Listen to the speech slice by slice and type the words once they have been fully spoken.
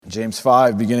James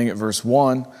 5, beginning at verse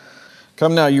 1.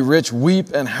 Come now, you rich, weep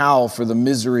and howl for the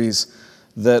miseries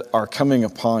that are coming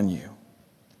upon you.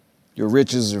 Your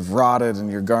riches have rotted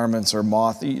and your garments are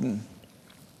moth-eaten.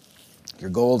 Your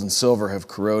gold and silver have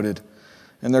corroded,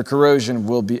 and their corrosion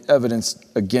will be evidenced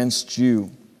against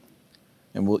you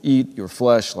and will eat your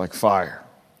flesh like fire.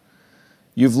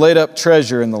 You've laid up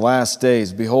treasure in the last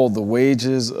days. Behold, the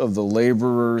wages of the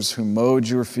laborers who mowed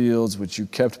your fields, which you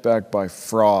kept back by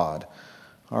fraud,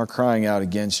 are crying out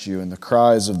against you, and the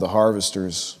cries of the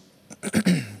harvesters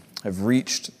have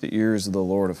reached the ears of the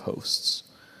Lord of hosts.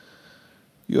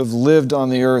 You have lived on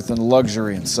the earth in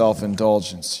luxury and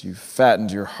self-indulgence. You've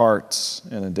fattened your hearts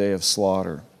in a day of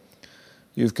slaughter.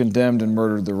 You've condemned and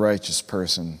murdered the righteous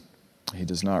person. He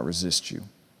does not resist you.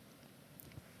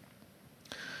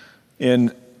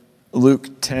 In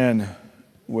Luke 10,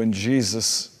 when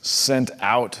Jesus sent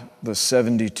out the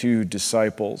 72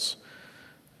 disciples,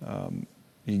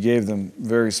 he gave them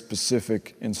very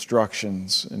specific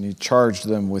instructions, and he charged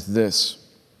them with this.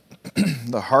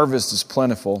 The harvest is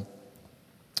plentiful,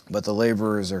 but the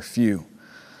laborers are few.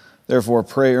 Therefore,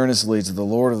 pray earnestly to the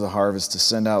Lord of the harvest to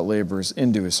send out laborers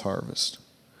into his harvest.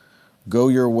 Go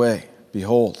your way.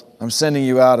 Behold, I'm sending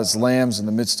you out as lambs in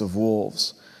the midst of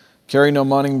wolves. Carry no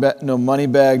money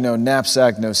bag, no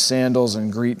knapsack, no sandals,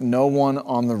 and greet no one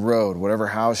on the road. Whatever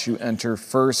house you enter,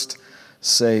 first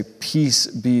say, peace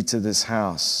be to this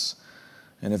house.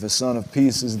 And if a son of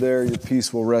peace is there, your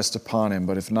peace will rest upon him.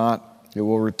 But if not, it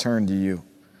will return to you.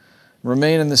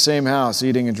 Remain in the same house,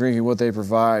 eating and drinking what they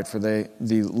provide, for the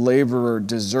laborer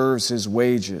deserves his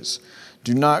wages.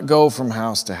 Do not go from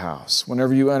house to house.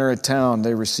 Whenever you enter a town,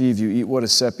 they receive you. Eat what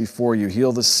is set before you.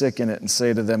 Heal the sick in it and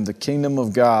say to them, the kingdom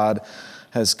of God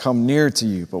has come near to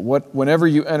you. But whenever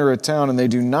you enter a town and they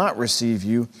do not receive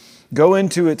you, go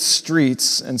into its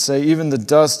streets and say, even the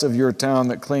dust of your town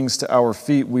that clings to our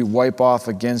feet, we wipe off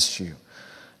against you.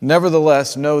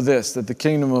 Nevertheless, know this, that the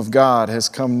kingdom of God has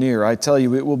come near. I tell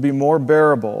you, it will be more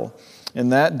bearable in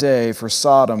that day for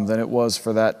Sodom than it was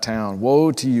for that town.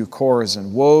 Woe to you,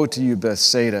 Chorazin! Woe to you,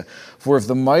 Bethsaida! For if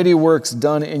the mighty works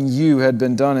done in you had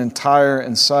been done in Tyre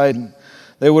and Sidon,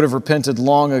 they would have repented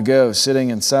long ago, sitting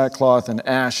in sackcloth and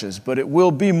ashes. But it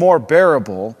will be more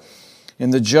bearable in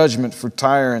the judgment for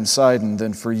Tyre and Sidon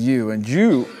than for you. And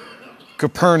you,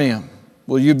 Capernaum,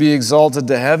 will you be exalted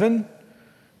to heaven?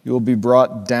 You will be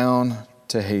brought down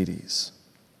to Hades.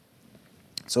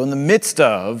 So in the midst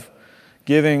of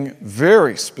giving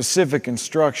very specific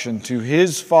instruction to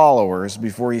his followers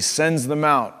before he sends them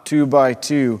out 2 by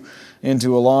 2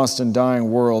 into a lost and dying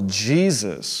world,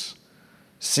 Jesus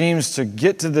seems to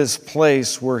get to this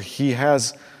place where he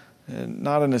has,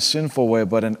 not in a sinful way,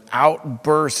 but an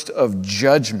outburst of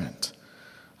judgment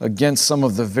against some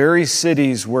of the very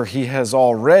cities where he has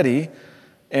already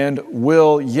and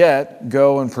will yet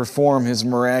go and perform his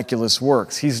miraculous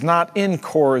works. He's not in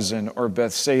Chorazin or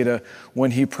Bethsaida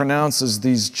when he pronounces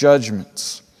these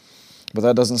judgments, but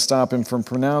that doesn't stop him from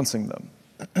pronouncing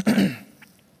them.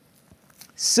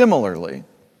 Similarly,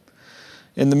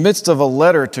 in the midst of a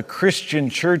letter to Christian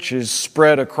churches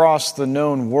spread across the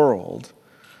known world,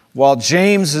 while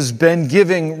James has been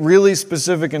giving really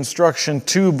specific instruction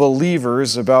to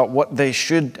believers about what they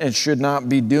should and should not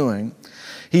be doing,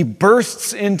 he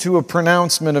bursts into a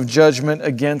pronouncement of judgment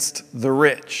against the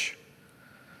rich.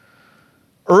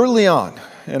 Early on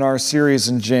in our series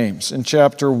in James, in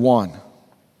chapter 1,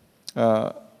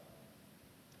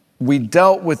 we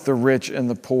dealt with the rich and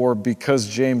the poor because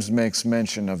James makes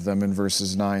mention of them in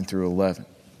verses 9 through 11.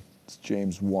 It's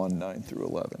James 1, 9 through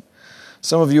 11.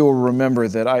 Some of you will remember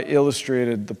that I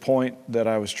illustrated the point that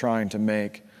I was trying to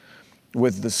make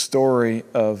with the story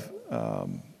of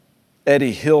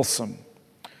Eddie Hilsum,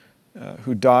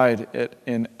 who died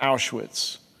in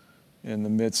Auschwitz in the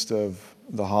midst of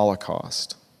the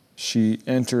Holocaust. She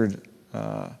entered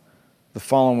the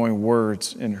following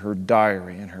words in her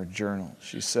diary, in her journal.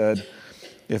 She said,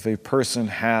 if a person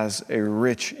has a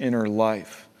rich inner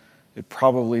life, it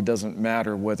probably doesn't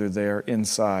matter whether they are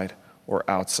inside or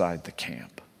outside the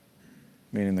camp,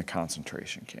 meaning the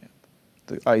concentration camp.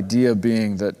 The idea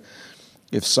being that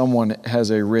if someone has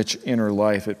a rich inner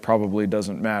life, it probably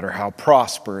doesn't matter how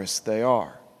prosperous they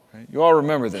are. Right? You all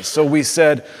remember this. So we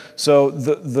said,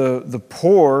 the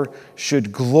poor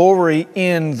should glory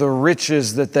in the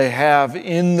riches that they have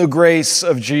in the grace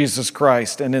of Jesus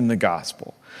Christ and in the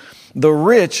gospel. The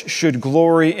rich should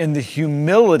glory in the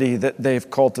humility that they've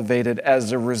cultivated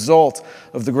as a result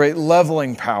of the great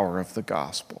leveling power of the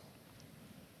gospel.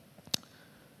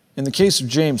 In the case of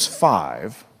James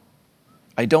 5,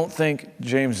 I don't think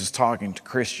James is talking to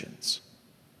Christians.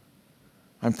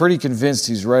 I'm pretty convinced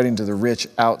he's writing to the rich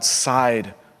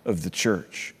outside of the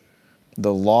church.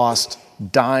 The lost,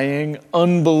 dying,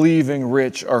 unbelieving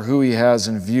rich are who he has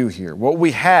in view here. What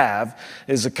we have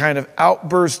is a kind of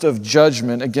outburst of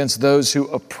judgment against those who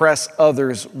oppress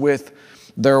others with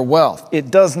their wealth. It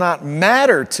does not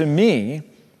matter to me,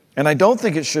 and I don't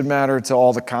think it should matter to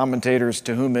all the commentators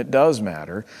to whom it does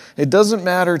matter. It doesn't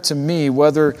matter to me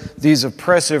whether these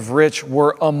oppressive rich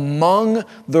were among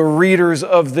the readers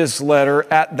of this letter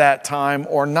at that time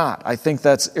or not. I think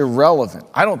that's irrelevant.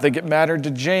 I don't think it mattered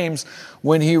to James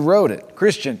when he wrote it.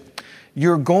 Christian,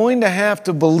 you're going to have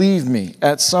to believe me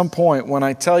at some point when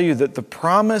I tell you that the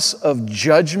promise of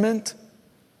judgment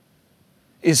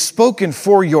is spoken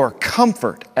for your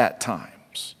comfort at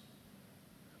times.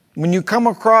 When you come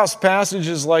across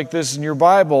passages like this in your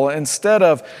Bible, instead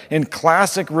of, in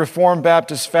classic Reformed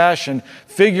Baptist fashion,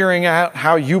 figuring out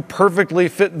how you perfectly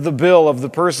fit the bill of the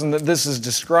person that this is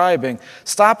describing,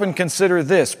 stop and consider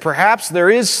this. Perhaps there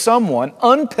is someone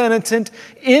unpenitent,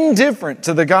 indifferent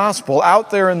to the gospel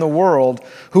out there in the world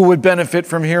who would benefit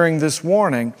from hearing this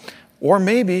warning, or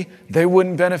maybe they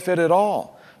wouldn't benefit at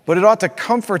all. But it ought to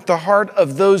comfort the heart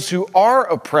of those who are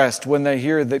oppressed when they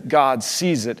hear that God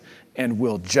sees it and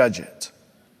will judge it.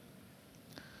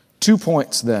 2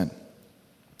 points then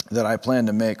that I plan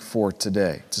to make for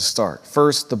today to start.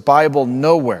 First, the Bible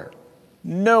nowhere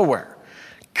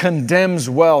condemns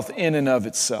wealth in and of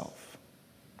itself.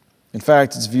 In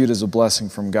fact, it's viewed as a blessing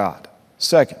from God.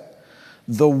 Second,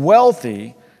 the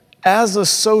wealthy as a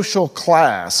social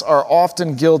class are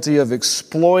often guilty of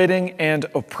exploiting and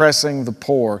oppressing the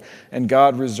poor, and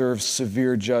God reserves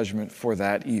severe judgment for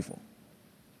that evil.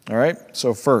 All right,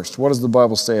 so first, what does the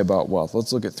Bible say about wealth?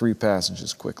 Let's look at 3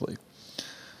 passages quickly,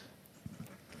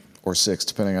 or 6,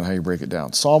 depending on how you break it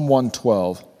down. Psalm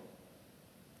 112.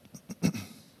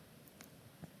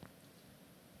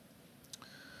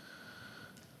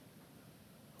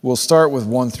 We'll start with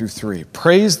 1 through 3.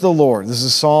 Praise the Lord. This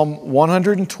is Psalm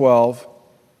 112,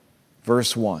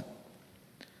 verse 1.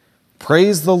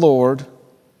 Praise the Lord.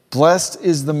 Blessed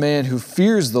is the man who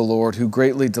fears the Lord, who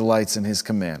greatly delights in his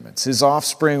commandments. His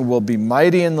offspring will be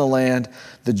mighty in the land.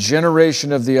 The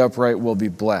generation of the upright will be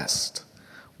blessed.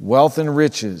 Wealth and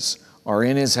riches are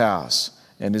in his house,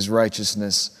 and his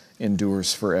righteousness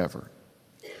endures forever.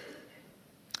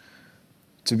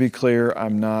 To be clear,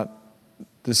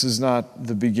 this is not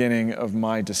the beginning of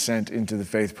my descent into the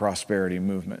faith prosperity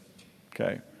movement,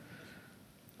 okay?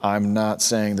 I'm not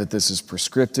saying that this is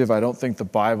prescriptive. I don't think the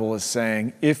Bible is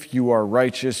saying, if you are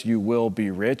righteous, you will be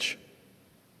rich.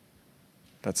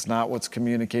 That's not what's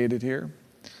communicated here.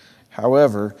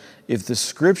 However, if the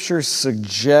Scripture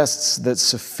suggests that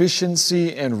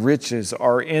sufficiency and riches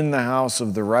are in the house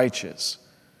of the righteous,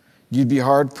 you'd be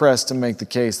hard-pressed to make the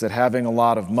case that having a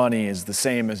lot of money is the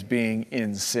same as being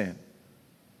in sin.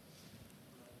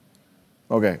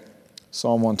 Okay.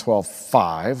 Psalm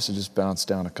 112:5, so just bounce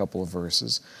down a couple of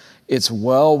verses. It's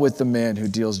well with the man who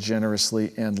deals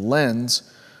generously and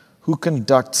lends, who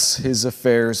conducts his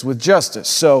affairs with justice.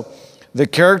 So the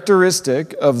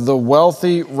characteristic of the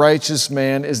wealthy, righteous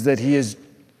man is that he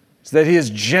is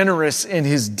generous in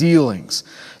his dealings.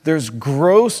 There's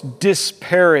gross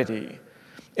disparity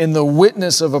in the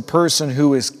witness of a person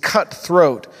who is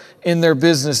cutthroat in their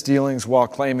business dealings while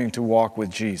claiming to walk with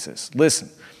Jesus. Listen,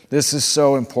 this is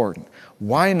so important.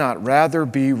 Why not rather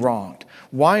be wronged?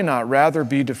 Why not rather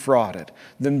be defrauded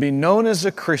than be known as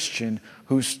a Christian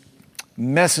who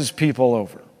messes people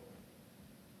over?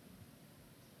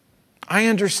 I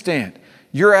understand.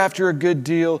 You're after a good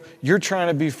deal. You're trying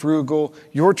to be frugal.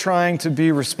 You're trying to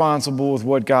be responsible with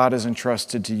what God has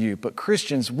entrusted to you. But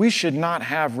Christians, we should not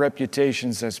have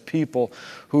reputations as people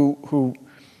who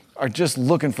are just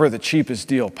looking for the cheapest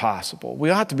deal possible. We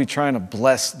ought to be trying to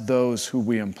bless those who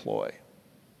we employ.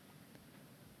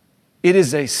 It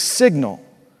is a signal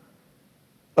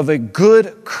of a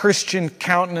good Christian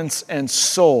countenance and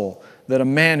soul that a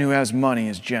man who has money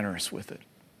is generous with it.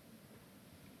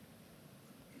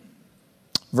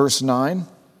 Verse 9,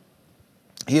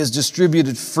 he has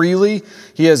distributed freely.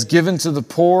 He has given to the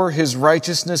poor. His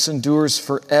righteousness endures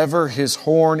forever. His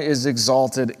horn is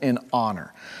exalted in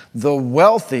honor. The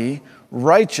wealthy,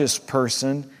 righteous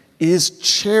person is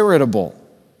charitable.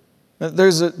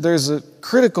 There's a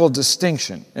critical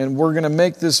distinction, and we're going to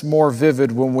make this more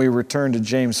vivid when we return to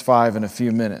James 5 in a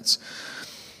few minutes,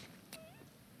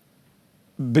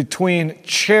 between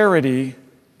charity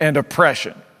and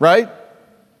oppression, right?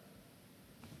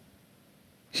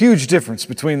 Huge difference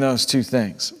between those two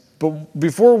things. But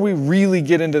before we really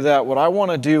get into that, what I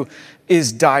want to do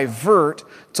is divert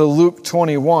to Luke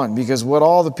 21, because what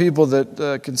all the people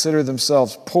that consider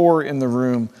themselves poor in the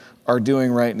room are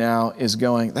doing right now is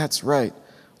going, that's right.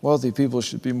 wealthy people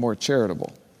should be more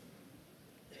charitable.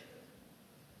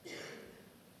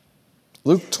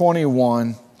 Luke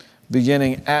 21,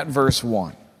 beginning at verse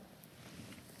 1.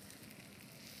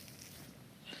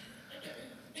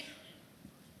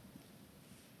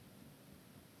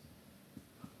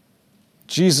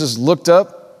 Jesus looked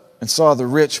up and saw the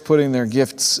rich putting their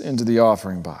gifts into the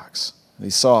offering box. He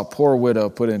saw a poor widow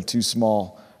put in 2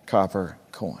 small copper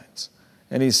coins.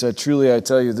 And he said, "Truly I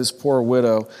tell you, this poor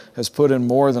widow has put in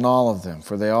more than all of them,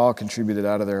 for they all contributed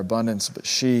out of their abundance, but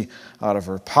she, out of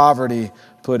her poverty,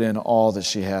 put in all that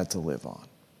she had to live on."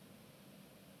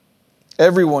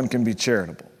 Everyone can be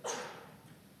charitable.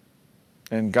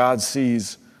 And God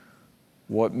sees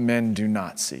what men do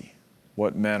not see,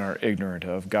 what men are ignorant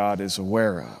of, God is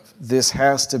aware of. This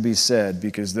has to be said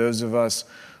because those of us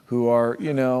who are,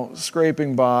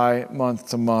 scraping by month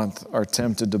to month are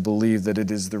tempted to believe that it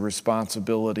is the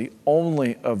responsibility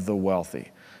only of the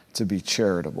wealthy to be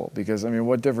charitable. Because,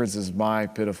 what difference is my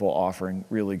pitiful offering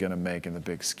really going to make in the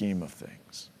big scheme of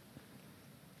things?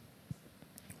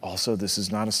 Also, this is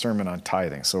not a sermon on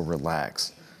tithing, so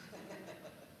relax.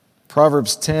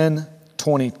 Proverbs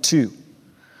 10:22.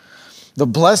 The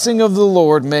blessing of the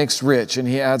Lord makes rich, and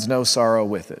he adds no sorrow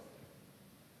with it.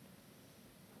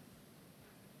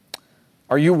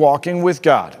 Are you walking with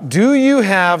God? Do you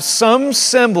have some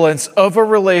semblance of a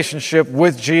relationship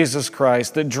with Jesus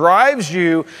Christ that drives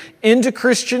you into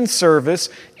Christian service,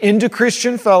 into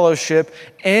Christian fellowship,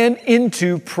 and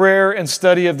into prayer and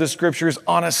study of the Scriptures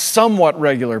on a somewhat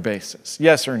regular basis?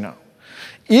 Yes or no?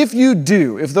 If you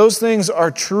do, if those things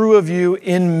are true of you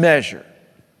in measure,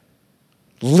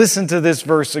 listen to this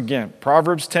verse again,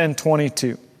 Proverbs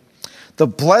 10:22. The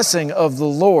blessing of the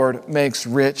Lord makes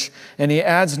rich, and he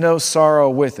adds no sorrow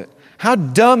with it. How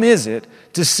dumb is it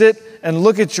to sit and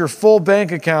look at your full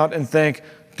bank account and think,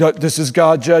 this is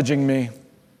God judging me?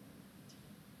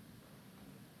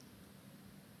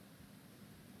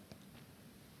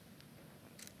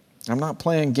 I'm not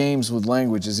playing games with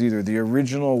languages either. The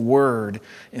original word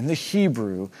in the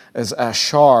Hebrew is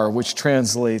ashar, which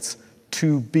translates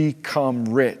to become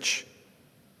rich.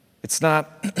 It's not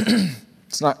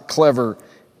clever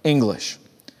English.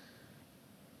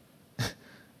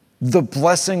 The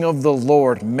blessing of the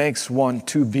Lord makes one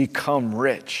to become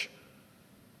rich.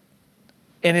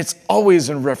 And it's always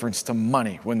in reference to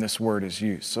money when this word is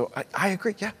used. So I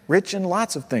agree, yeah, rich in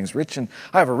lots of things.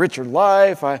 I have a richer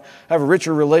life, I have a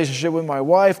richer relationship with my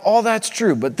wife, all that's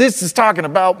true. But this is talking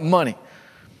about money.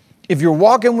 If you're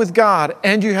walking with God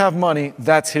and you have money,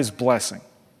 that's his blessing.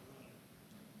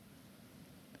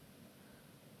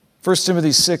 1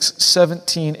 Timothy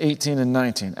 6:17, 18, and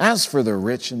 19. As for the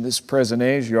rich in this present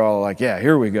age, you're all like, yeah,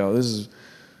 here we go. This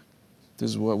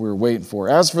is what we were waiting for.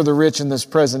 As for the rich in this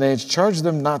present age, charge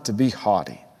them not to be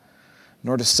haughty,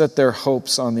 nor to set their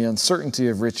hopes on the uncertainty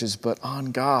of riches, but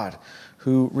on God,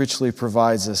 who richly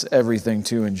provides us everything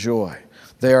to enjoy.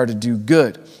 They are to do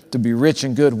good, to be rich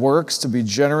in good works, to be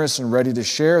generous and ready to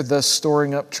share, thus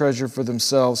storing up treasure for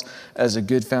themselves as a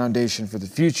good foundation for the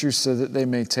future, so that they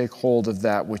may take hold of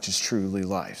that which is truly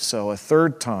life. So a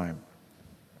third time,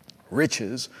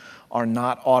 riches are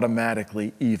not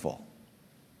automatically evil.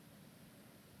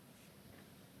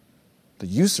 The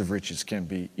use of riches can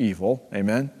be evil,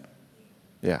 amen?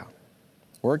 Yeah.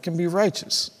 Or it can be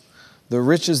righteous. The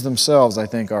riches themselves, I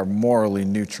think, are morally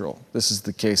neutral. This is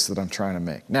the case that I'm trying to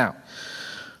make. Now,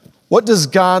 what does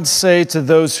God say to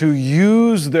those who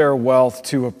use their wealth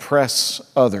to oppress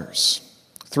others?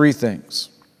 3 things.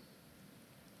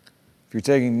 If you're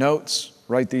taking notes,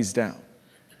 write these down.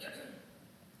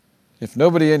 If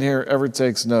nobody in here ever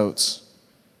takes notes,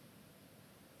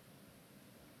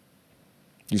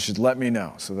 you should let me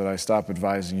know so that I stop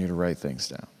advising you to write things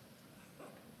down.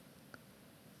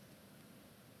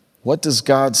 What does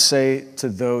God say to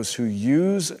those who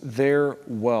use their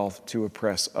wealth to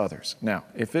oppress others? Now,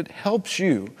 if it helps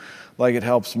you, like it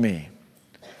helps me,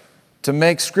 to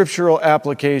make scriptural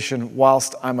application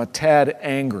whilst I'm a tad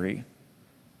angry,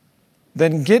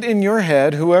 then get in your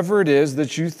head whoever it is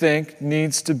that you think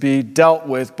needs to be dealt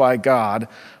with by God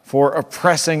for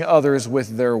oppressing others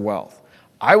with their wealth.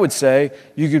 I would say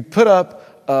you could put up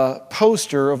a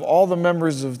poster of all the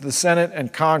members of the Senate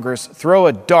and Congress, throw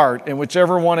a dart, and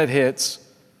whichever one it hits,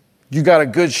 you got a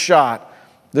good shot.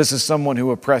 This is someone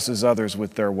who oppresses others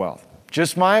with their wealth.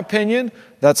 Just my opinion.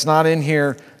 That's not in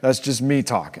here. That's just me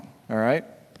talking, all right?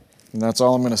 And that's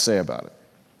all I'm going to say about it.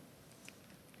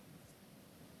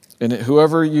 And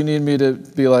whoever you need me to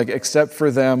be like, except for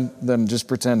them, then just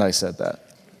pretend I said that.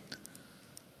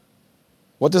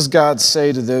 What does God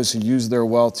say to those who use their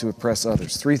wealth to oppress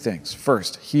others? 3 things.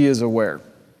 First, he is aware.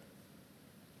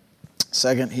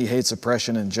 Second, he hates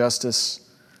oppression and injustice.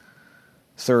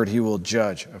 Third, he will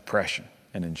judge oppression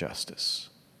and injustice.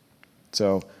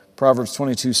 So Proverbs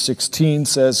 22:16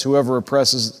 says, whoever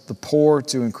oppresses the poor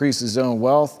to increase his own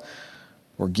wealth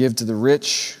or give to the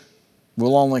rich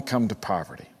will only come to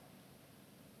poverty.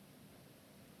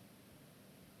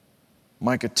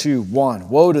 Micah 2:1,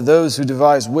 woe to those who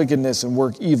devise wickedness and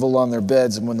work evil on their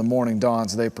beds, and when the morning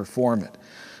dawns, they perform it,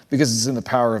 because it's in the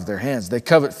power of their hands. They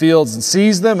covet fields and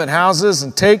seize them, and houses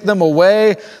and take them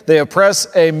away. They oppress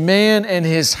a man and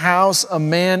his house, a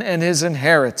man and his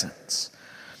inheritance.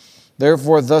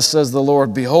 Therefore, thus says the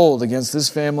Lord, behold, against this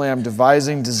family I am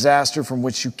devising disaster from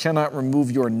which you cannot remove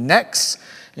your necks,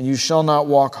 and you shall not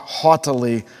walk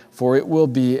haughtily, for it will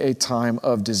be a time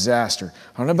of disaster.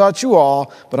 I don't know about you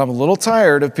all, but I'm a little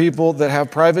tired of people that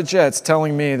have private jets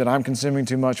telling me that I'm consuming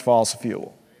too much fossil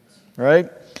fuel, right?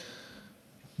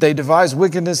 They devise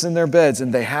wickedness in their beds,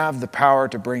 and they have the power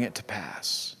to bring it to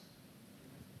pass.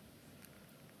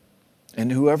 And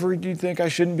whoever you think I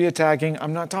shouldn't be attacking,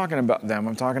 I'm not talking about them.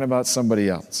 I'm talking about somebody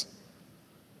else.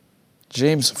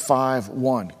 James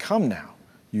 5:1, come now,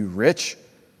 you rich,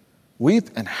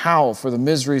 weep and howl for the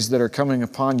miseries that are coming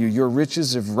upon you. Your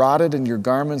riches have rotted and your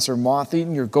garments are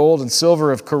moth-eaten. Your gold and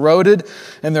silver have corroded,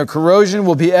 and their corrosion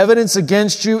will be evidence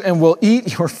against you and will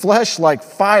eat your flesh like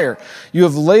fire. You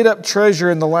have laid up treasure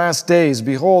in the last days.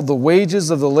 Behold, the wages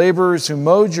of the laborers who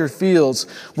mowed your fields,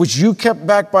 which you kept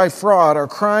back by fraud, are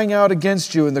crying out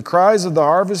against you, and the cries of the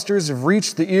harvesters have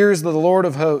reached the ears of the Lord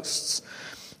of hosts.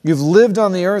 You've lived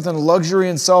on the earth in luxury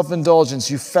and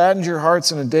self-indulgence. You've fattened your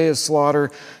hearts in a day of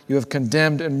slaughter. You have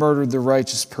condemned and murdered the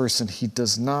righteous person. He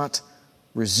does not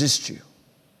resist you.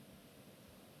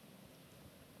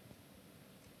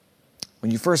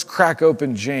 When you first crack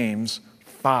open James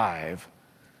 5,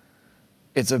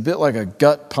 it's a bit like a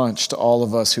gut punch to all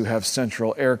of us who have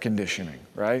central air conditioning,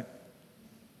 right?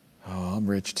 Oh, I'm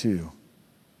rich too.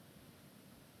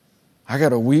 I got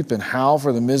to weep and howl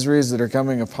for the miseries that are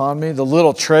coming upon me. The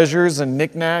little treasures and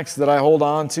knickknacks that I hold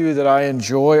on to that I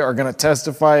enjoy are going to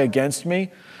testify against me.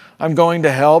 I'm going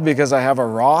to hell because I have a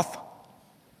Roth.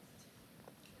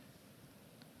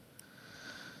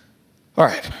 All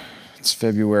right, it's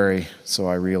February, so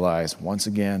I realize once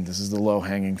again this is the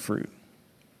low-hanging fruit.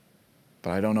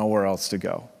 But I don't know where else to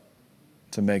go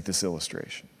to make this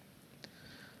illustration.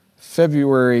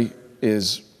 February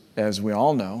is, as we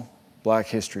all know, Black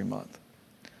History Month.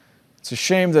 It's a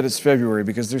shame that it's February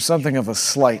because there's something of a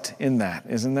slight in that,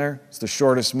 isn't there? It's the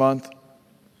shortest month.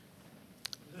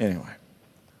 Anyway,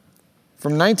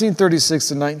 from 1936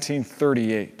 to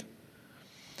 1938,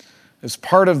 as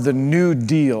part of the New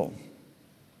Deal,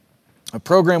 a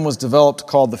program was developed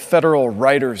called the Federal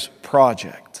Writers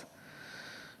Project.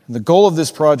 And the goal of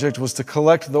this project was to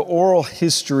collect the oral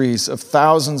histories of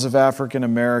thousands of African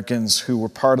Americans who were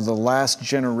part of the last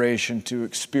generation to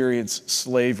experience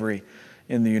slavery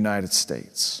in the United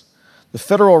States. The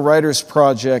Federal Writers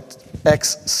Project,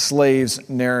 Ex-Slaves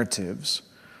Narratives,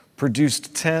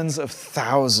 produced tens of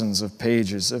thousands of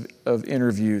pages of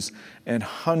interviews and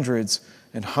hundreds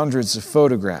of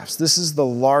photographs. This is the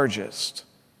largest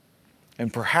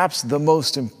and perhaps the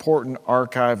most important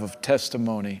archive of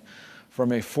testimony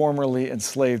from a formerly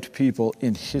enslaved people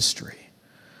in history.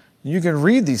 You can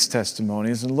read these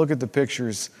testimonies and look at the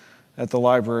pictures at the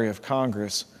Library of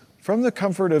Congress from the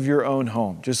comfort of your own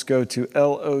home. Just go to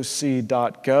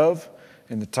loc.gov.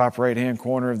 In the top right-hand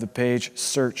corner of the page,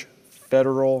 search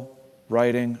Federal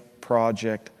Writing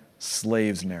Project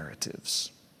Slaves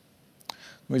Narratives.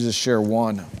 Let me just share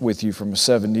one with you from a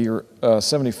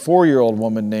 74-year-old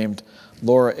woman named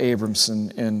Laura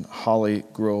Abramson in Holly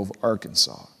Grove,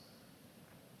 Arkansas.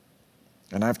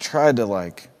 And I've tried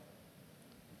to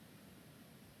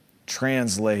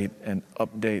translate and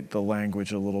update the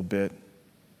language a little bit.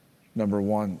 Number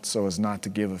one, so as not to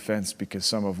give offense, because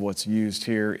some of what's used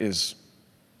here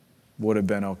would have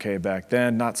been okay back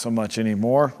then, not so much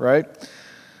anymore, right?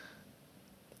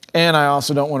 And I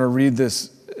also don't want to read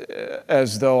this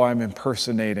as though I'm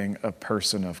impersonating a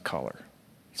person of color.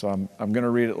 So I'm going to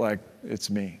read it like it's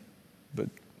me, but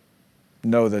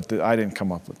know that I didn't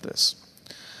come up with this.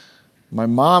 My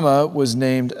mama was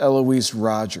named Eloise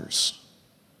Rogers.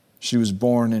 She was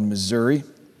born in Missouri.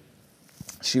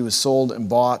 She was sold and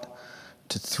bought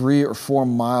to 3 or 4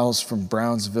 miles from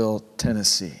Brownsville,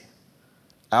 Tennessee.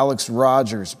 Alex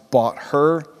Rogers bought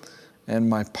her and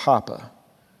my papa.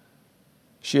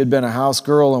 She had been a house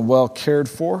girl and well cared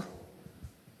for,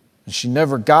 and she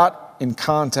never got in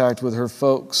contact with her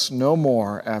folks no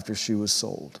more after she was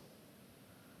sold.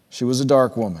 She was a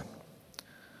dark woman.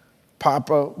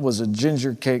 Papa was a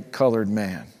ginger cake colored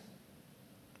man.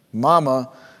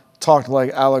 Mama talked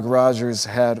like Alec Rogers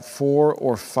had 400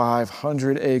 or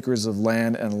 500 acres of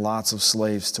land and lots of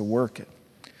slaves to work it.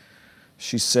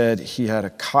 She said he had a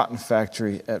cotton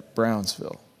factory at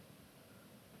Brownsville.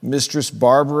 Mistress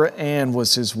Barbara Ann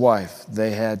was his wife.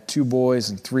 They had 2 boys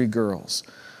and 3 girls.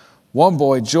 One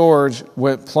boy, George,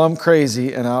 went plumb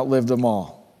crazy and outlived them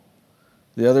all.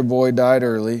 The other boy died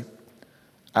early.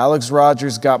 Alex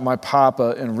Rogers got my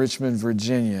papa in Richmond,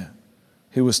 Virginia.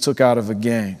 He was took out of a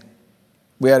gang.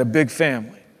 We had a big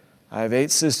family. I have 8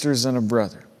 sisters and a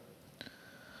brother.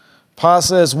 Pa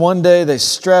says one day they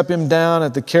strapped him down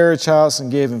at the carriage house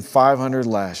and gave him 500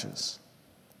 lashes.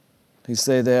 He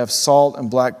say they have salt and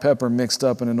black pepper mixed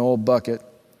up in an old bucket,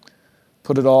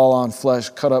 put it all on flesh,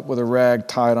 cut up with a rag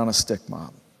tied on a stick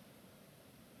mop.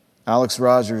 Alex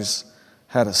Rogers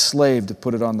had a slave to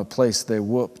put it on the place they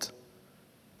whooped.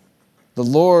 The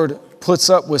Lord puts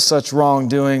up with such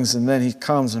wrongdoings, and then he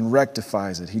comes and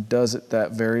rectifies it. He does it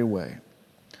that very way.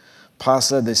 Pa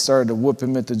said they started to whoop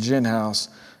him at the gin house.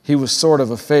 He was sort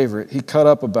of a favorite. He cut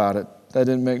up about it. That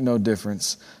didn't make no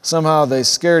difference. Somehow they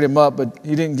scared him up, but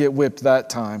he didn't get whipped that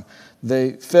time.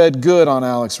 They fed good on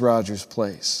Alex Rogers'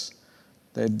 place.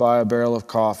 They'd buy a barrel of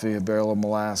coffee, a barrel of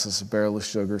molasses, a barrel of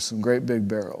sugar, some great big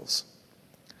barrels.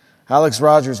 Alex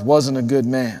Rogers wasn't a good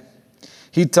man.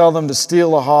 He'd tell them to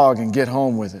steal a hog and get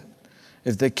home with it.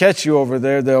 If they catch you over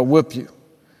there, they'll whip you.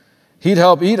 He'd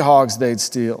help eat hogs they'd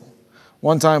steal.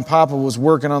 One time, Papa was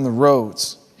working on the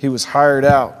roads. He was hired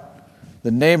out.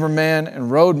 The neighbor man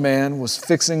and road man was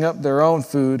fixing up their own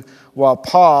food while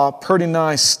Pa pretty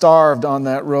nigh starved on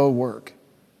that road work.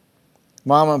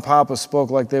 Mama and Papa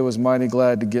spoke like they was mighty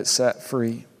glad to get set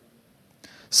free.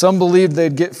 Some believed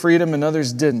they'd get freedom and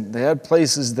others didn't. They had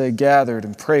places they gathered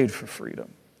and prayed for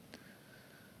freedom.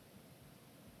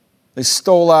 They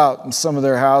stole out in some of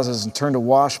their houses and turned a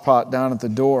washpot down at the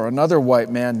door. Another white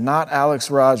man, not Alex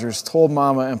Rogers, told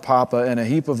Mama and Papa and a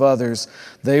heap of others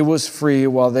they was free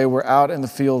while they were out in the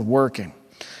field working.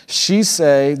 She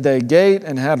say they gate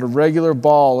and had a regular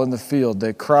ball in the field.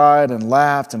 They cried and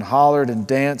laughed and hollered and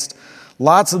danced.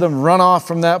 Lots of them run off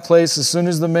from that place as soon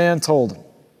as the man told them.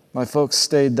 My folks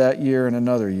stayed that year and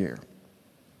another year.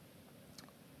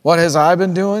 What has I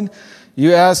been doing?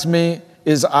 You ask me,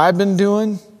 is I been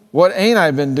doing? What ain't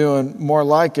I been doing? More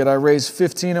like it, I raised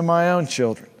 15 of my own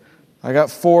children. I got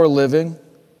 4 living.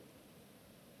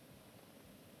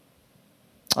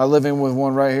 I'm living with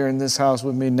one right here in this house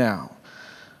with me now.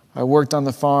 I worked on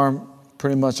the farm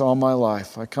pretty much all my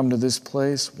life. I come to this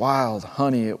place, wild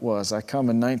honey it was. I come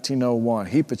in 1901,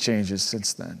 heap of changes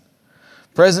since then.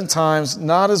 Present times,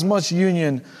 not as much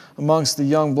union amongst the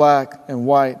young black and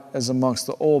white as amongst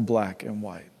the old black and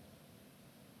white.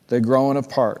 They're growing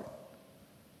apart.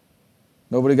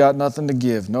 Nobody got nothing to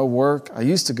give, no work. I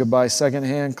used to go buy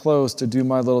secondhand clothes to do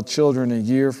my little children a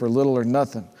year for little or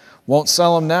nothing. Won't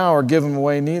sell them now or give them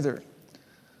away neither.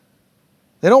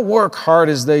 They don't work hard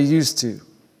as they used to.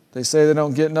 They say they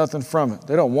don't get nothing from it.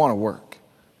 They don't want to work.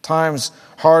 Times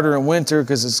harder in winter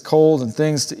because it's cold and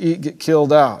things to eat get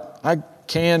killed out. I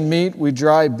can meat, we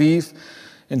dry beef.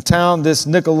 In town, this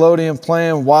Nickelodeon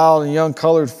playing wild and young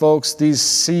colored folks, these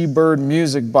seabird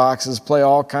music boxes play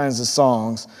all kinds of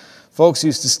songs. Folks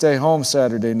used to stay home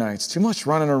Saturday nights. Too much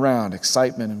running around,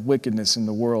 excitement and wickedness in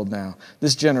the world now.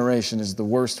 This generation is the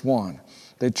worst one.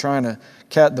 They're trying to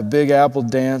cat the Big Apple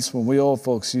dance when we old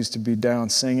folks used to be down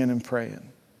singing and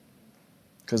praying.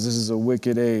 Because this is a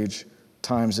wicked age.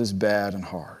 Times is bad and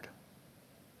hard.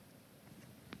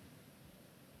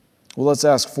 Well, let's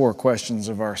ask 4 questions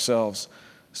of ourselves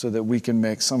so that we can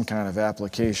make some kind of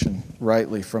application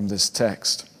rightly from this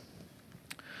text.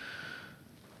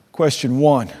 Question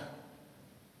 1.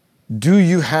 Do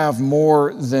you have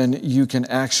more than you can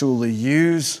actually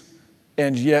use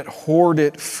and yet hoard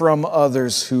it from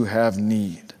others who have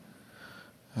need?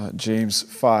 James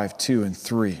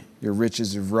 5:2-3. Your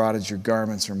riches have rotted, your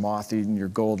garments are moth-eaten, your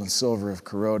gold and silver have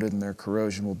corroded, and their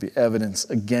corrosion will be evidence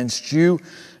against you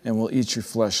and will eat your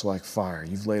flesh like fire.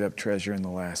 You've laid up treasure in the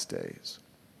last days.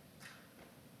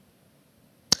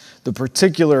 The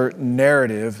particular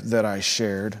narrative that I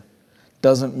shared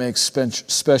doesn't make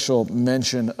special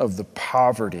mention of the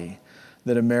poverty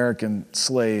that American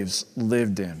slaves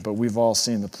lived in. But we've all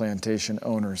seen the plantation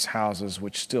owners' houses,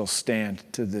 which still stand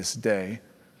to this day.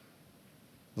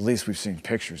 At least we've seen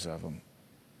pictures of them.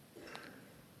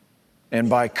 And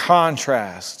by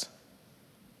contrast,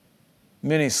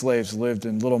 many slaves lived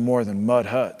in little more than mud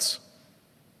huts.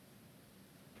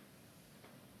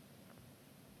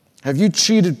 Have you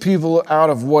cheated people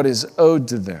out of what is owed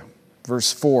to them?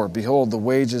 Verse 4, behold, the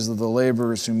wages of the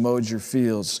laborers who mowed your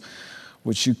fields,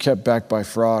 which you kept back by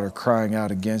fraud, are crying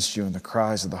out against you, and the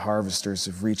cries of the harvesters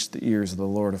have reached the ears of the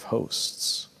Lord of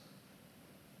hosts.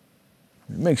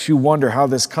 It makes you wonder how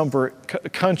this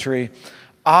country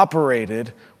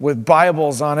operated with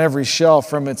Bibles on every shelf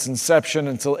from its inception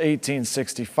until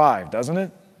 1865, doesn't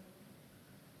it?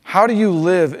 How do you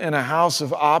live in a house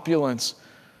of opulence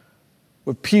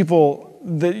with people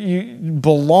that you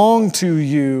belong to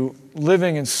you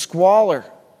living in squalor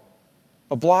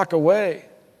a block away?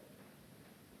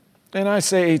 And I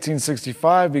say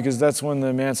 1865 because that's when the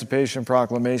Emancipation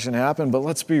Proclamation happened, but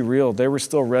let's be real, they were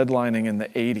still redlining in the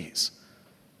 80s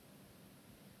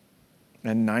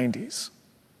and 90s.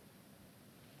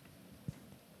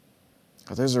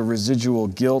 There's a residual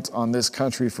guilt on this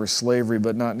country for slavery,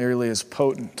 but not nearly as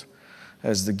potent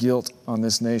as the guilt on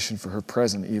this nation for her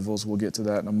present evils. We'll get to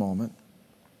that in a moment.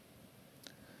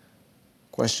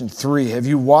 Question 3, have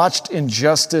you watched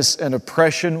injustice and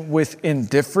oppression with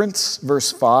indifference?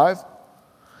 Verse 5.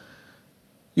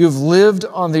 You have lived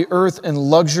on the earth in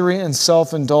luxury and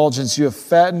self-indulgence. You have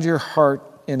fattened your heart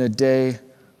in a day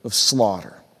of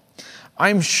slaughter.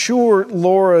 I'm sure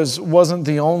Laura's wasn't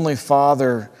the only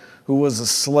father who was a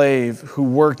slave who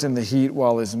worked in the heat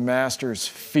while his masters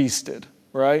feasted,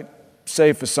 right?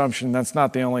 Safe assumption that's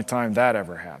not the only time that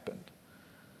ever happened.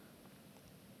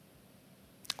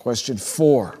 Question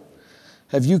 4,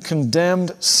 have you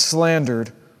condemned,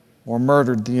 slandered, or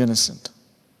murdered the innocent?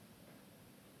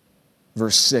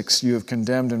 Verse 6, you have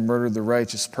condemned and murdered the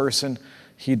righteous person.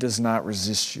 He does not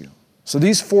resist you. So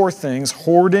these 4 things,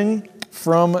 hoarding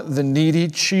from the needy,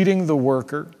 cheating the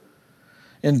worker,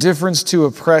 indifference to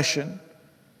oppression,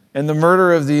 and the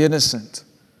murder of the innocent,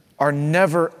 are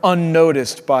never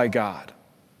unnoticed by God.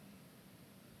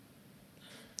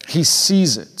 He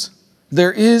sees it.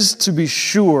 There is, to be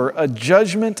sure, a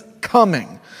judgment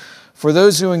coming for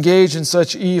those who engage in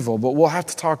such evil, but we'll have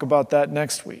to talk about that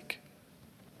next week.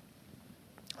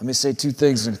 Let me say 2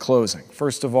 things in closing.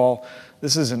 First of all,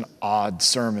 this is an odd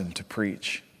sermon to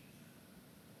preach.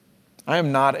 I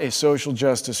am not a social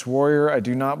justice warrior. I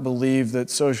do not believe that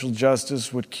social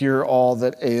justice would cure all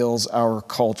that ails our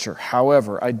culture.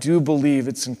 However, I do believe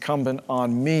it's incumbent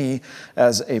on me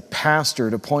as a pastor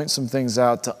to point some things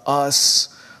out to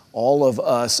us, all of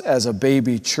us, as a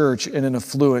baby church in an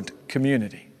affluent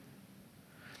community.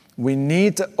 We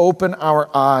need to open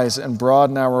our eyes and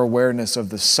broaden our awareness of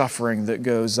the suffering that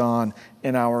goes on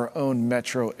in our own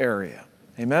metro area.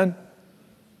 Amen?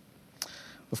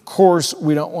 Of course,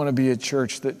 we don't want to be a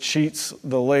church that cheats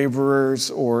the laborers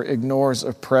or ignores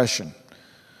oppression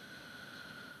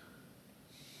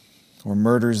or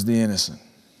murders the innocent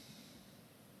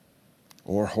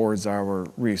or hoards our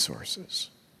resources,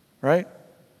 right?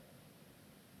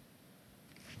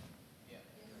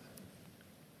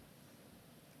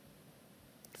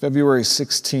 February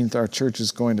 16th, our church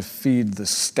is going to feed the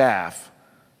staff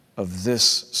of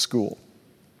this school.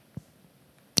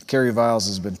 Carrie Viles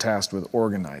has been tasked with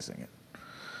organizing it.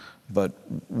 But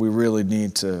we really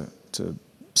need to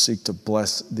seek to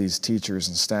bless these teachers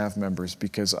and staff members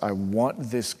because I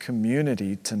want this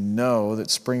community to know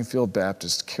that Springfield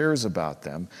Baptist cares about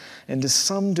them. And to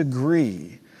some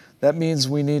degree, that means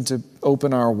we need to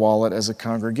open our wallet as a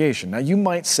congregation. Now, you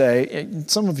might say,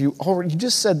 some of you, oh, you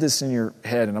just said this in your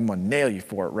head, and I'm going to nail you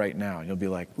for it right now. And you'll be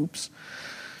like, oops.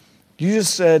 You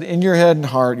just said in your head and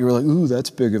heart, you were like, ooh,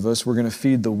 that's big of us. We're going to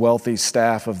feed the wealthy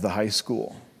staff of the high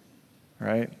school,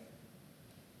 right?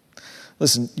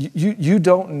 Listen, you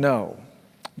don't know.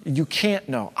 You can't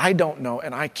know. I don't know,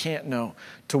 and I can't know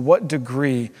to what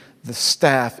degree the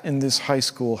staff in this high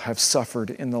school have suffered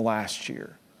in the last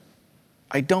year.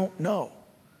 I don't know.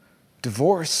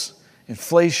 Divorce,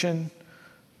 inflation,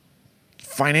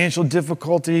 financial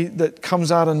difficulty that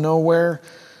comes out of nowhere.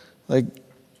 Like,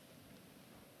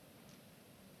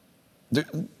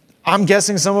 I'm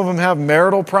guessing some of them have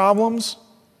marital problems.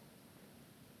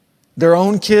 Their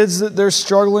own kids that they're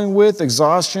struggling with,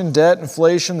 exhaustion, debt,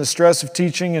 inflation, the stress of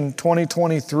teaching in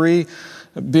 2023,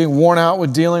 being worn out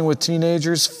with dealing with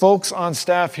teenagers. Folks on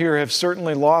staff here have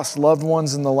certainly lost loved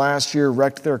ones in the last year,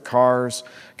 wrecked their cars,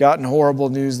 gotten horrible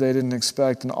news they didn't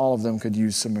expect, and all of them could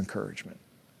use some encouragement.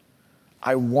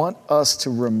 I want us to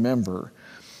remember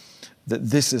that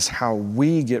this is how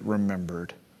we get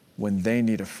remembered when they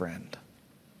need a friend.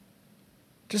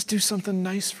 Just do something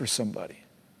nice for somebody.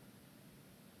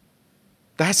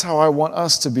 That's how I want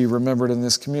us to be remembered in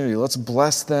this community. Let's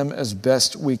bless them as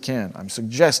best we can. I'm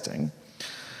suggesting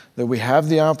that we have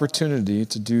the opportunity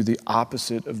to do the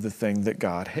opposite of the thing that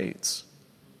God hates.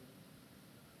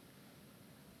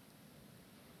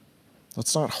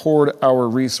 Let's not hoard our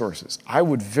resources. I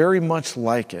would very much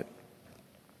like it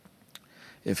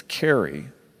if Carrie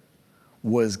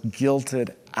was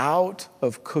guilted out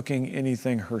of cooking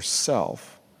anything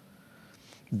herself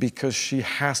because she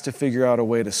has to figure out a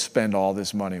way to spend all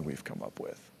this money we've come up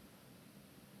with.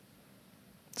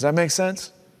 Does that make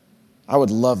sense? I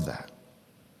would love that.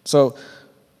 So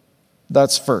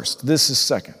that's first. This is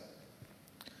second.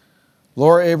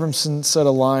 Laura Abramson said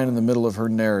a line in the middle of her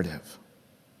narrative.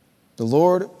 The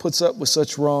Lord puts up with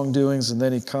such wrongdoings and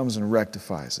then he comes and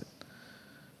rectifies it.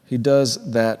 He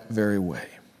does that very way.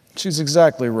 She's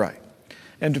exactly right.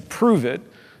 And to prove it,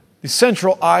 the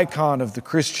central icon of the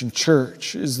Christian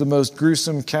church is the most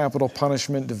gruesome capital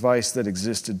punishment device that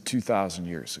existed 2,000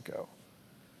 years ago.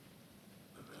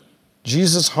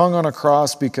 Jesus hung on a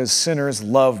cross because sinners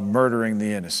love murdering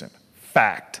the innocent.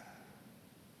 Fact.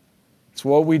 It's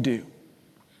what we do.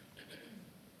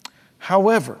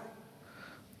 However,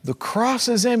 the cross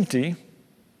is empty.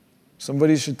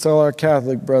 Somebody should tell our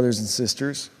Catholic brothers and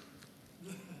sisters.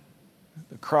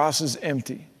 The cross is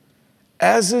empty,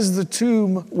 as is the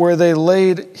tomb where they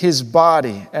laid his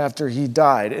body after he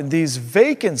died. And these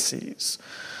vacancies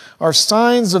are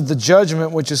signs of the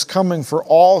judgment which is coming for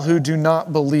all who do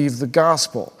not believe the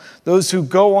gospel. Those who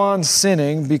go on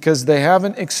sinning because they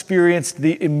haven't experienced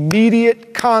the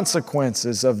immediate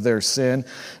consequences of their sin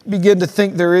begin to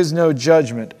think there is no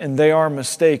judgment, and they are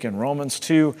mistaken. Romans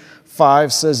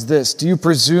 2:5 says this, "Do you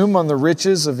presume on the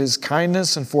riches of his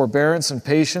kindness and forbearance and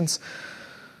patience,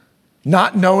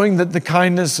 not knowing that the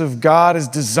kindness of God is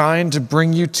designed to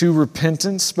bring you to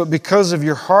repentance? But because of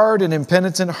your hard and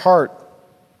impenitent heart,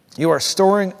 you are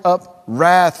storing up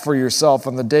wrath for yourself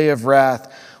on the day of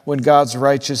wrath when God's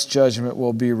righteous judgment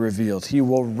will be revealed. He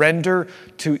will render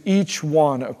to each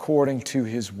one according to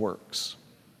his works."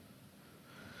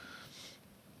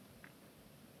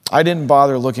 I didn't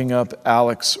bother looking up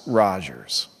Alex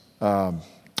Rogers.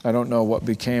 I don't know what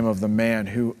became of the man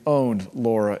who owned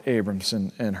Laura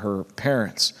Abramson and her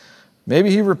parents. Maybe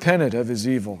he repented of his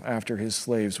evil after his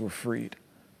slaves were freed.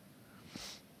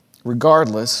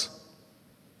 Regardless,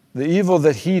 the evil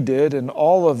that he did and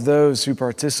all of those who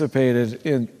participated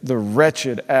in the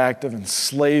wretched act of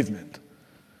enslavement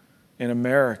in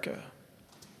America,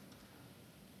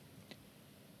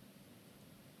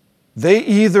 they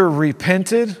either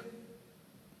repented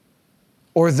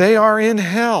or they are in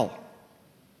hell,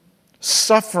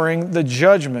 suffering the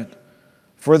judgment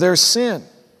for their sin.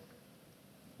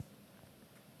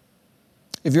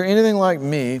 If you're anything like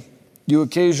me, you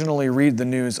occasionally read the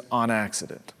news on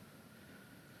accident.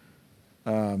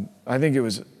 I think it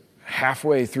was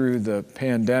halfway through the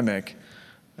pandemic.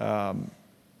 I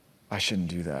shouldn't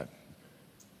do that.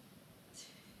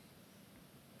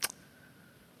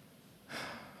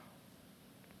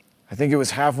 I think it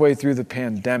was halfway through the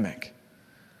pandemic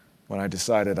when I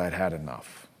decided I'd had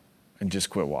enough and just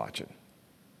quit watching.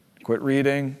 Quit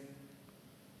reading,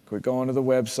 quit going to the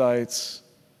websites.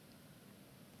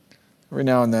 Every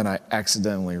now and then I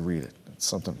accidentally read it.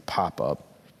 Something pop up.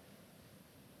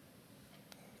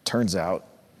 Turns out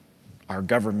our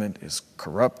government is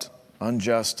corrupt,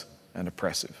 unjust, and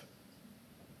oppressive.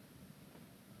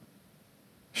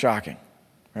 Shocking,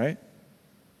 right?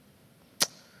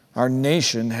 Our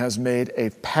nation has made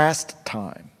a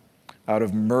pastime out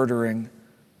of murdering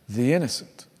the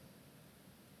innocent.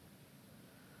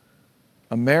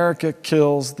 America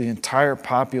kills the entire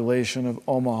population of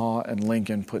Omaha and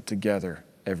Lincoln put together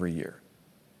every year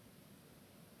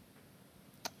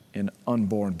in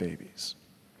unborn babies.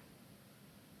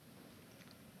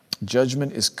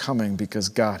 Judgment is coming because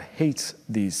God hates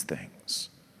these things.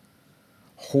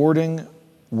 Hoarding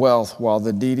wealth while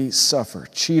the needy suffer,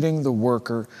 cheating the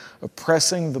worker,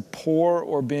 oppressing the poor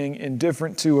or being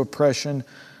indifferent to oppression,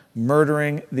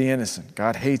 murdering the innocent.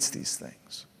 God hates these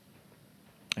things,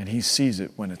 and he sees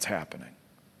it when it's happening.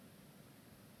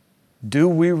 Do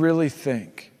we really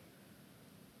think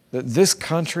that this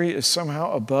country is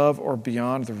somehow above or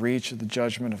beyond the reach of the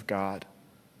judgment of God?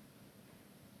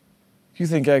 You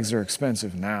think eggs are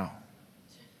expensive now.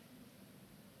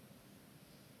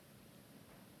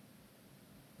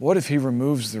 What if he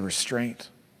removes the restraint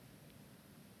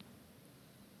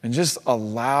and just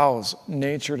allows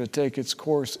nature to take its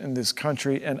course in this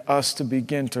country and us to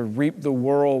begin to reap the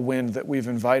whirlwind that we've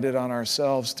invited on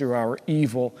ourselves through our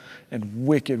evil and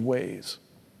wicked ways?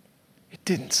 It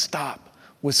didn't stop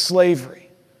with slavery.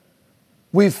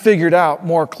 We've figured out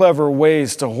more clever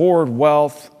ways to hoard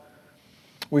wealth.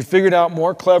 We figured out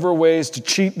more clever ways to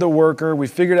cheat the worker. We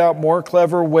figured out more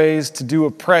clever ways to do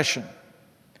oppression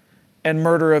and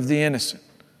murder of the innocent.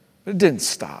 But it didn't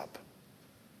stop.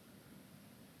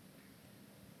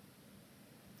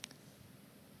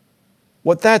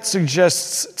 What that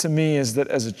suggests to me is that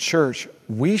as a church,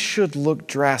 we should look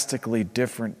drastically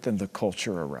different than the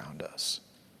culture around us.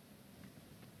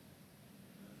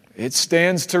 It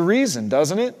stands to reason,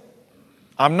 doesn't it?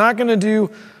 I'm not going to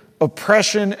do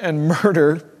oppression and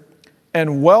murder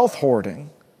and wealth hoarding.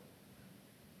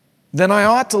 Then I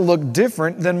ought to look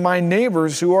different than my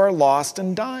neighbors who are lost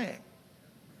and dying.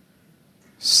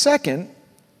 Second,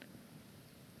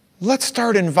 let's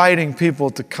start inviting people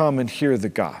to come and hear the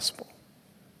gospel.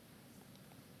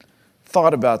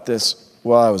 Thought about this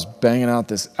while I was banging out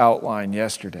this outline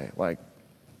yesterday. Like,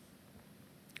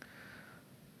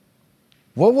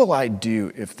 what will I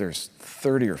do if there's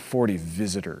 30 or 40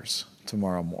 visitors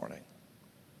tomorrow morning?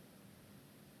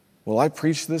 Will I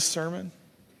preach this sermon?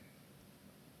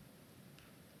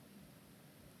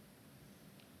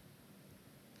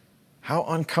 How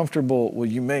uncomfortable will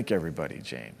you make everybody,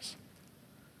 James?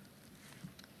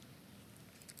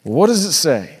 What does it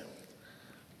say?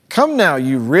 Come now,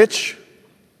 you rich,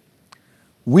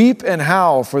 weep and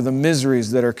howl for the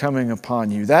miseries that are coming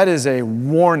upon you. That is a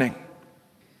warning.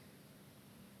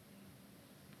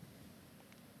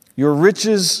 Your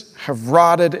riches have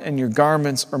rotted, and your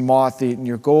garments are moth-eaten.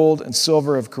 Your gold and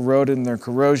silver have corroded, and their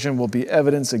corrosion will be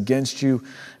evidence against you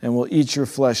and will eat your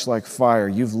flesh like fire.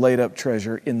 You've laid up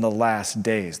treasure in the last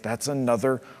days. That's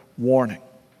another warning.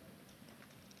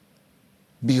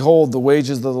 Behold, the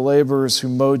wages of the laborers who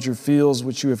mowed your fields,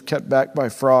 which you have kept back by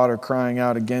fraud, are crying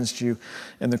out against you,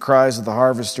 and the cries of the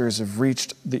harvesters have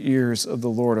reached the ears of the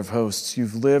Lord of hosts.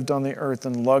 You've lived on the earth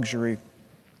in luxury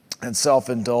and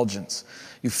self-indulgence.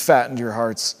 You've fattened your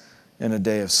hearts in a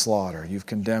day of slaughter. You've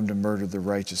condemned and murdered the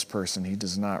righteous person. He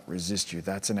does not resist you.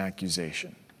 That's an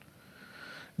accusation.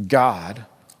 God,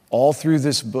 all through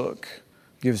this book,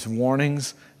 gives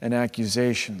warnings and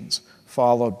accusations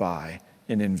followed by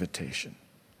an invitation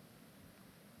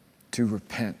to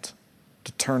repent,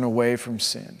 to turn away from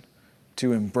sin,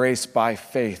 to embrace by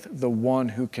faith the one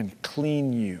who can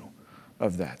clean you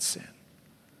of that sin.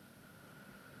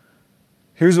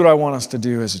 Here's what I want us to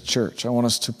do as a church. I want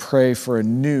us to pray for a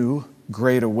new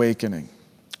great awakening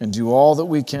and do all that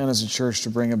we can as a church to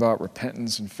bring about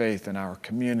repentance and faith in our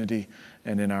community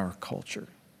and in our culture.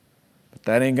 But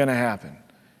that ain't going to happen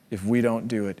if we don't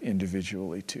do it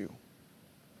individually too.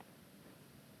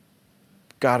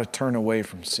 Got to turn away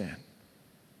from sin.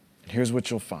 And here's what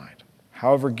you'll find.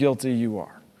 However guilty you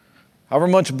are, however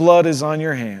much blood is on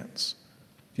your hands,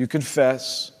 if you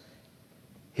confess,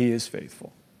 He is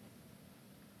faithful.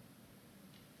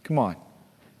 Come on.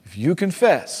 If you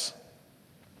confess,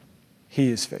 He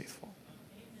is faithful.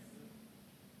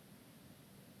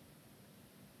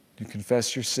 You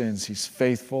confess your sins, He's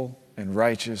faithful and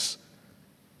righteous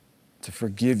to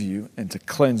forgive you and to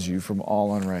cleanse you from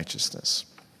all unrighteousness.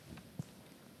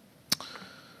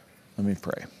 Let me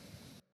pray.